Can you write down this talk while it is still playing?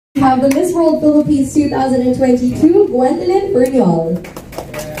We have the Miss World Philippines 2022, Gwendolyn Bernal.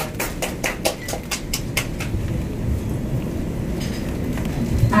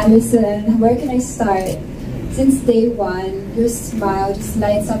 Alison, where can I start? Since day one, your smile just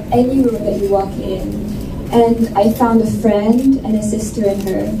lights up any room that you walk in. And I found a friend and a sister in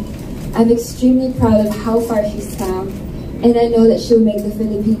her. I'm extremely proud of how far she's come. And I know that she'll make the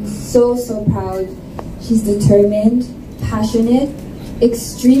Philippines so, so proud. She's determined, passionate,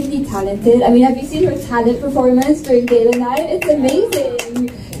 extremely talented. I mean, have you seen her talent performance during Gala Night? It's amazing.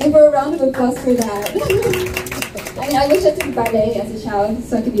 Give her a round of applause for that. I mean, I wish I took ballet as a child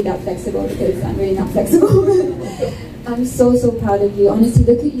so I could be that flexible, because I'm really not flexible. I'm so, so proud of you. Honestly,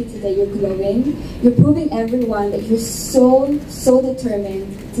 look at you today. You're glowing. You're proving everyone that you're so, so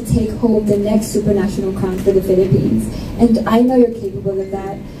determined to take home the next Supranational crown for the Philippines. And I know you're capable of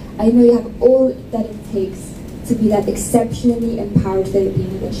that. I know you have all that it takes to be that exceptionally empowered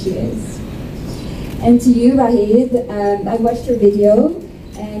Filipino that she is. And to you, Raed, I watched your video,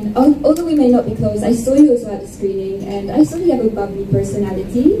 and although we may not be close, I saw you also at the screening, and I saw you have a bubbly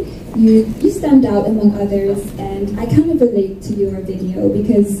personality. You stand out among others, and I kind of relate to your video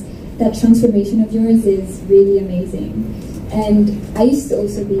because that transformation of yours is really amazing. And I used to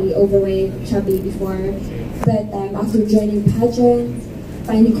also be overweight, chubby before, but after joining Pageant,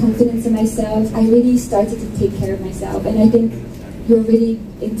 finding confidence in myself, I really started to take care of myself. And I think you're really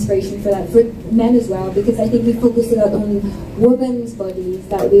inspiration for that, for men as well, because I think we focus a lot on women's bodies,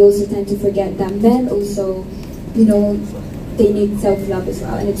 that we also tend to forget that men also, you know, they need self-love as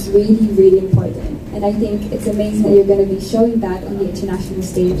well, and it's really, really important. And I think it's amazing that you're going to be showing that on the international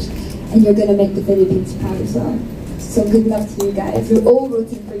stage, and you're going to make the Philippines proud as well. So good luck to you guys. We're all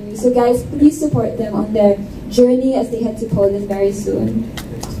rooting for you. So guys, please support them on their journey as they head to Poland very soon.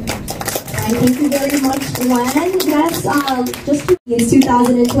 Thank you very much, Gwen. Yes, just for this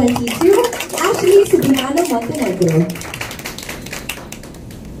 2022, Ashley Supranational Montenegro.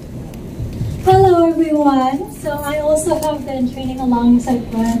 Hello everyone. So I also have been training alongside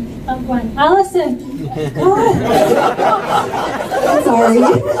Alison. God. I'm sorry.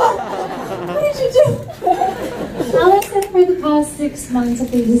 What did you do? Alison for the past 6 months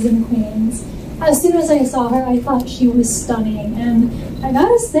of Ladies and Queens. As soon as I saw her, I thought she was stunning, and I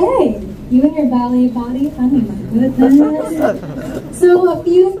gotta say, you and your ballet body, I mean, my goodness. So a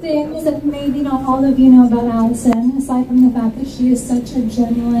few things that maybe not all of you know about Alison, aside from the fact that she is such a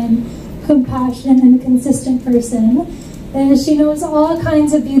genuine, compassionate, and consistent person, is she knows all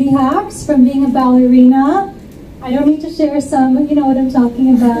kinds of beauty hacks, from being a ballerina. I don't need to share some, but you know what I'm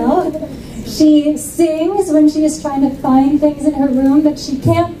talking about. She sings when she is trying to find things in her room that she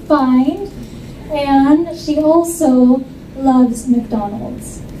can't find. And she also loves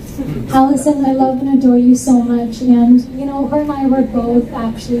McDonald's. Alison, I love and adore you so much, and you know, her and I were both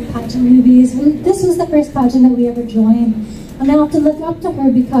actually pageant newbies. This was the first pageant that we ever joined, and I have to look up to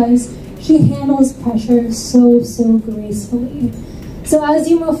her because she handles pressure so, so gracefully. So as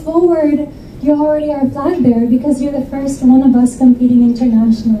you move forward, you're already our flag bearer because you're the first one of us competing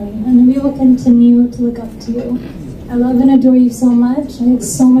internationally, and we will continue to look up to you. I love and adore you so much. I have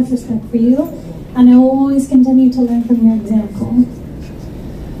so much respect for you, and I will always continue to learn from your example.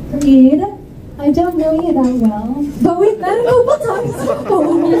 Raed, I don't know you that well, but we've met a couple times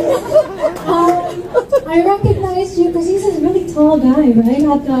before. I recognized you because he's a really tall guy, right,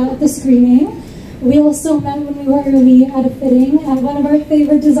 at the screening. We also met when we were early at a fitting at one of our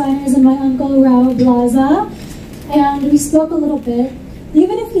favorite designers and my uncle, Raul Blaza, and we spoke a little bit.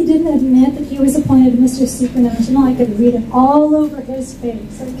 Even if he didn't admit that he was appointed Mr. Supranational, I could read it all over his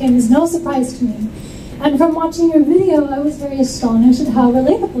face. So it came as no surprise to me. And from watching your video, I was very astonished at how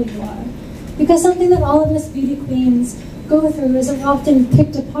relatable you are. Because something that all of us beauty queens go through is we're often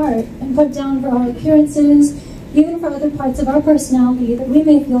picked apart and put down for our appearances, even for other parts of our personality that we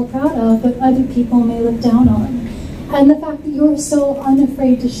may feel proud of, but other people may look down on. And the fact that you're so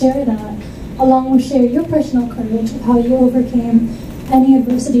unafraid to share that, along with share your personal courage of how you overcame any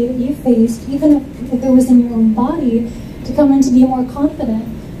adversity that you faced, even if it was in your own body, to come in to be more confident,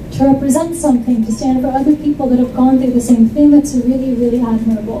 to represent something, to stand for other people that have gone through the same thing, that's really, really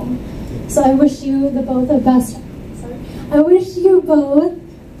admirable. So I wish you both the best. I wish you both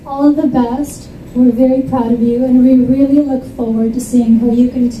all the best. We're very proud of you, and we really look forward to seeing how you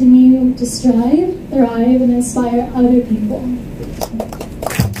continue to strive, thrive, and inspire other people.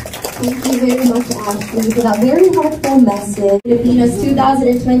 Thank you very much, Ashley, for that very heartfelt message. Filipinas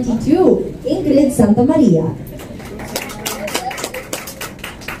 2022, Ingrid Santa Maria.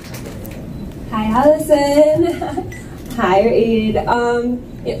 Hi, Alison. Hi, Raed.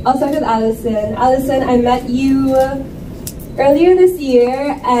 I'll start with Alison. Alison, I met you earlier this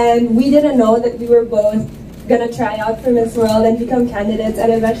year, and we didn't know that we were both gonna try out for Miss World and become candidates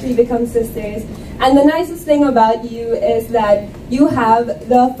and eventually become sisters. And the nicest thing about you is that you have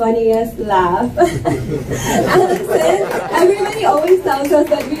the funniest laugh. Alison, everybody always tells us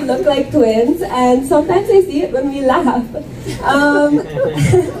that we look like twins, and sometimes I see it when we laugh. Alison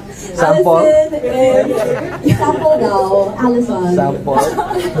is... Sample daw, Alison. Sample.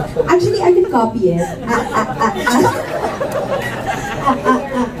 Actually, I can copy it.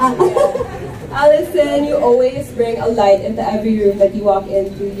 Alison, you always bring a light into every room that you walk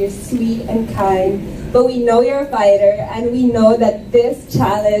into. You're sweet and kind, but we know you're a fighter, and we know that this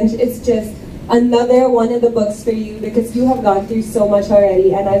challenge is just another one in the books for you because you have gone through so much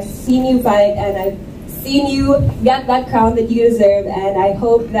already, and I've seen you fight, and I've seen you get that crown that you deserve, and I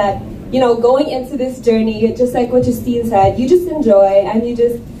hope that, you know, going into this journey, just like what Justine said, you just enjoy and you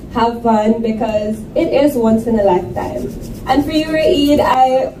just have fun because it is once in a lifetime. And for you, Raed,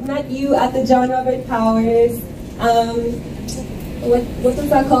 I met you at the John Robert Powers, what was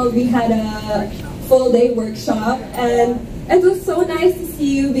that called? We had a full day workshop, and it was so nice to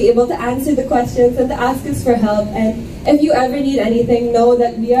see you be able to answer the questions and to ask us for help. And if you ever need anything, know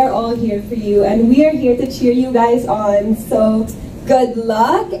that we are all here for you, and we are here to cheer you guys on. So good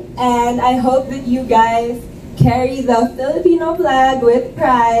luck, and I hope that you guys carry the Filipino flag with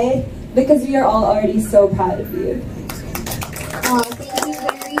pride because we are all already so proud of you. Thank you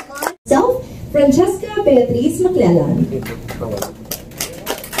very much. So, Francesca Beatriz Maclellan.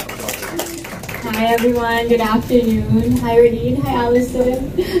 Hi everyone, good afternoon. Hi Raed, hi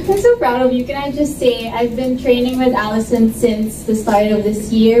Alison. I'm so proud of you. Can I just say, I've been training with Alison since the start of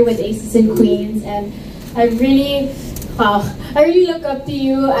this year with Aces and Queens, and I really look up to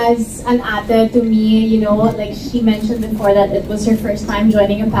you as an ate to me. You know, like she mentioned before that it was her first time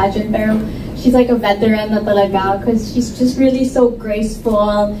joining a pageant, pero she's like a veteran na talaga because she's just really so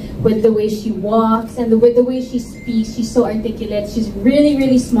graceful with the way she walks and with the way she speaks. She's so articulate. She's really,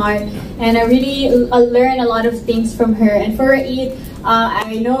 really smart, and I really learn a lot of things from her. And for Raed,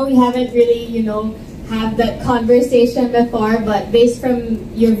 I know we haven't really, you know, have that conversation before, but based from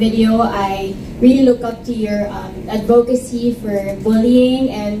your video, I really look up to your advocacy for bullying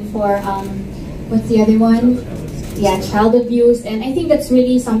and for what's the other one? Yeah, child abuse. And I think that's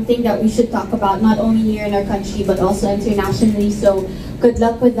really something that we should talk about, not only here in our country but also internationally. So good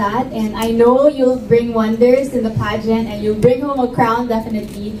luck with that, and I know you'll bring wonders in the pageant and you'll bring home a crown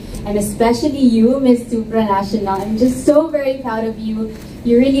definitely, and especially you, Miss Supranational. I'm just so very proud of you.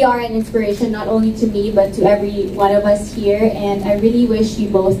 You really are an inspiration, not only to me but to every one of us here, and I really wish you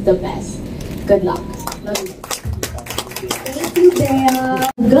both the best. Good luck. Love you. Thank you,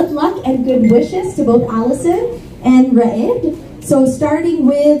 Bea. Good luck and good wishes to both Alison and Raed. So starting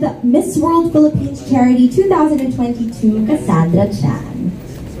with Miss World Philippines Charity 2022, Cassandra Chan.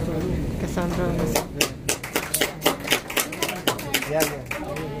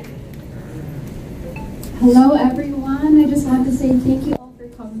 Hello everyone, I just want to say thank you all for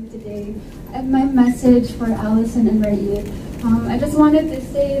coming today. And my message for Alison and Raed. I just wanted to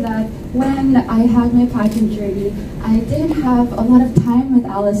say that when I had my pageant journey, I didn't have a lot of time with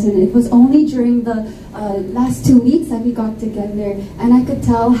Alison. It was only during the last 2 weeks that we got together, and I could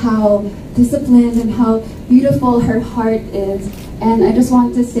tell how disciplined and how beautiful her heart is. And I just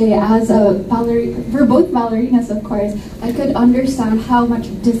want to say, as a ballerina, we're both ballerinas of course, I could understand how much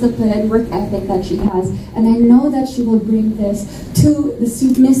discipline and work ethic that she has. And I know that she will bring this to the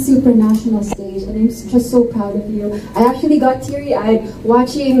Miss Supranational stage, and I'm just so proud of you. I actually got teary-eyed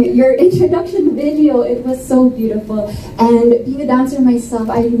watching your introduction video. It was so beautiful. And being a dancer myself,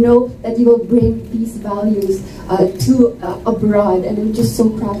 I know that you will bring these values to abroad, and I'm just so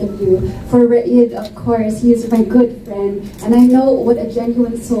proud of you. For Raed, of course, he is my good friend, and I know what a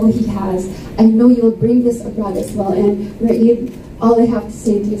genuine soul he has. I know you will bring this abroad as well. And Raed, all I have to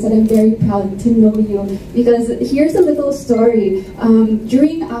say to you is that I'm very proud to know you, because here's a little story.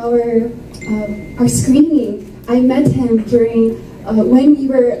 During our screening, I met him during when we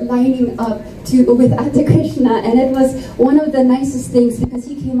were lining up with Ate Krishna, and it was one of the nicest things because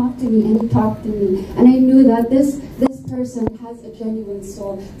he came up to me and he talked to me, and I knew that this person has a genuine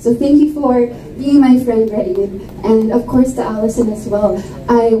soul. So thank you for being my friend, Raed, and of course to Alison as well.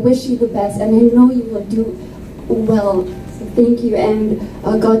 I wish you the best, and I know you will do well. So thank you, and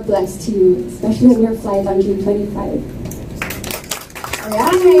God bless to you, especially on your flight on June 25.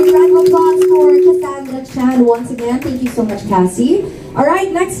 Alright, round of applause for Cassandra Chan once again. Thank you so much, Cassie.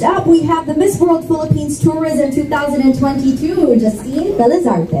 Alright, next up we have the Miss World Philippines Tourism 2022, Justine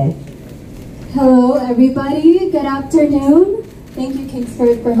Belizarte. Hello everybody, good afternoon. Thank you,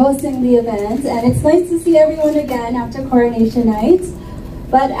 Kingsford, for hosting the event. And it's nice to see everyone again after coronation night.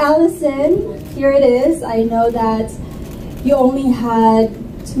 But Alison, here it is. I know that you only had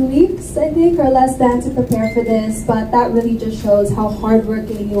 2 weeks, I think, or less than to prepare for this, but that really just shows how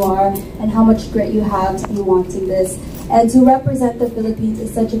hardworking you are and how much grit you have to be wanting this. And to represent the Philippines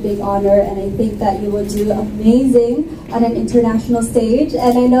is such a big honor, and I think that you will do amazing on an international stage.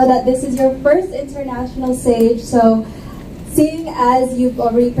 And I know that this is your first international stage, so seeing as you've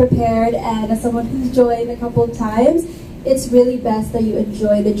already prepared and as someone who's joined a couple of times, it's really best that you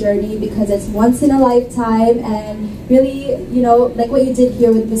enjoy the journey because it's once in a lifetime, and really, you know, like what you did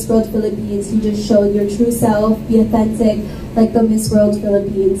here with Miss World Philippines, you just showed your true self, be authentic, like the Miss World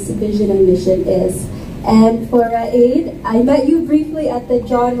Philippines vision and mission is. And for Raed, I met you briefly at the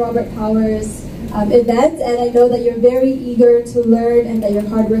John Robert Powers event, and I know that you're very eager to learn and that you're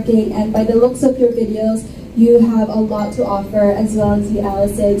hardworking, and by the looks of your videos, you have a lot to offer, as well as you,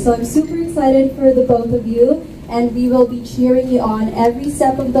 Alison. So I'm super excited for the both of you, and we will be cheering you on every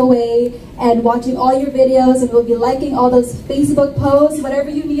step of the way and watching all your videos, and we'll be liking all those Facebook posts, whatever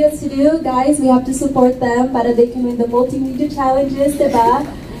you need us to do. Guys, we have to support them para they can win the multimedia challenges, diba?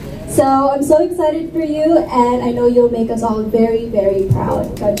 So I'm so excited for you, and I know you'll make us all very, very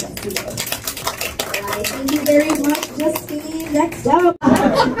proud. God bless you both. Alright, thank you very much, Justine. Next up.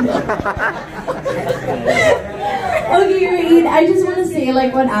 Okay, Raed, I just want to say,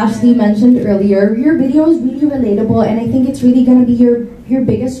 like what Ashley mentioned earlier, your video is really relatable, and I think it's really going to be your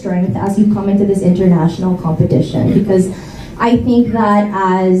biggest strength as you come into this international competition, because I think that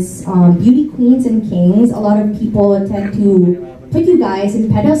as beauty queens and kings, a lot of people tend to put you guys in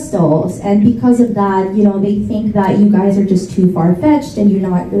pedestals, and because of that, you know, they think that you guys are just too far-fetched and you're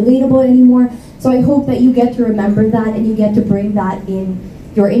not relatable anymore. So I hope that you get to remember that and you get to bring that in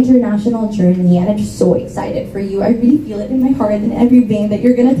your international journey, and I'm just so excited for you. I really feel it in my heart and every vein that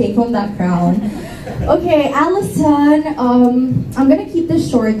you're gonna take home that crown. Okay, Alison, I'm gonna keep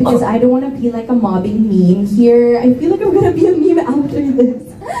this short because I don't want to be like a mobbing meme here. I feel like I'm gonna be a meme after this.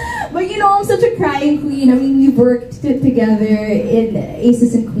 But you know, I'm such a crying queen. I mean, we've worked together in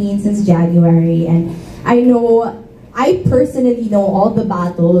Aces and Queens since January, and I personally know all the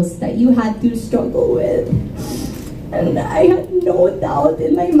battles that you had to struggle with. And I had no doubt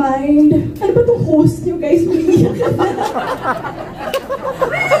in my mind. Ano ba itong host niyo, guys?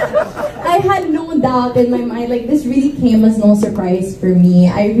 I had no doubt in my mind. Like, this really came as no surprise for me.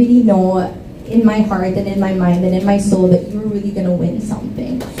 I really know in my heart and in my mind and in my soul that you were really gonna win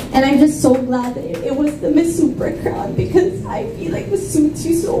something. And I'm just so glad that it was the Miss Super crown, because I feel like it suits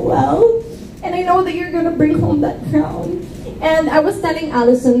you so well. And I know that you're gonna bring home that crown. And I was telling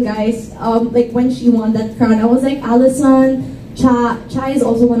Alison, guys, like when she won that crown, I was like, Alison, Cha is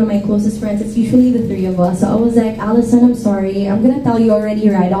also one of my closest friends. It's usually the three of us. So I was like, Alison, I'm sorry. I'm gonna tell you already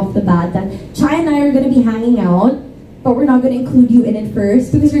right off the bat that Cha and I are gonna be hanging out, but we're not gonna include you in it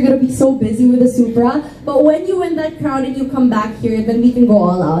first because we're gonna be so busy with the Supra. But when you win that crown and you come back here, then we can go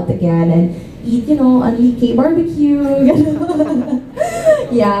all out again and eat, you know, K barbecue.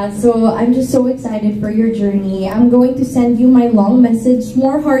 Yeah, so I'm just so excited for your journey. I'm going to send you my long message,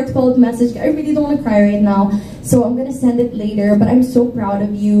 more heartfelt message. I really don't want to cry right now, so I'm gonna send it later. But I'm so proud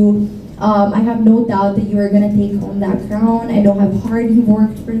of you. I have no doubt that you are gonna take home that crown. I know how hard you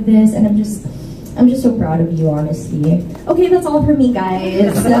worked for this, and I'm just so proud of you, honestly. Okay, that's all for me,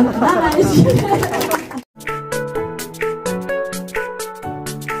 guys. Bye.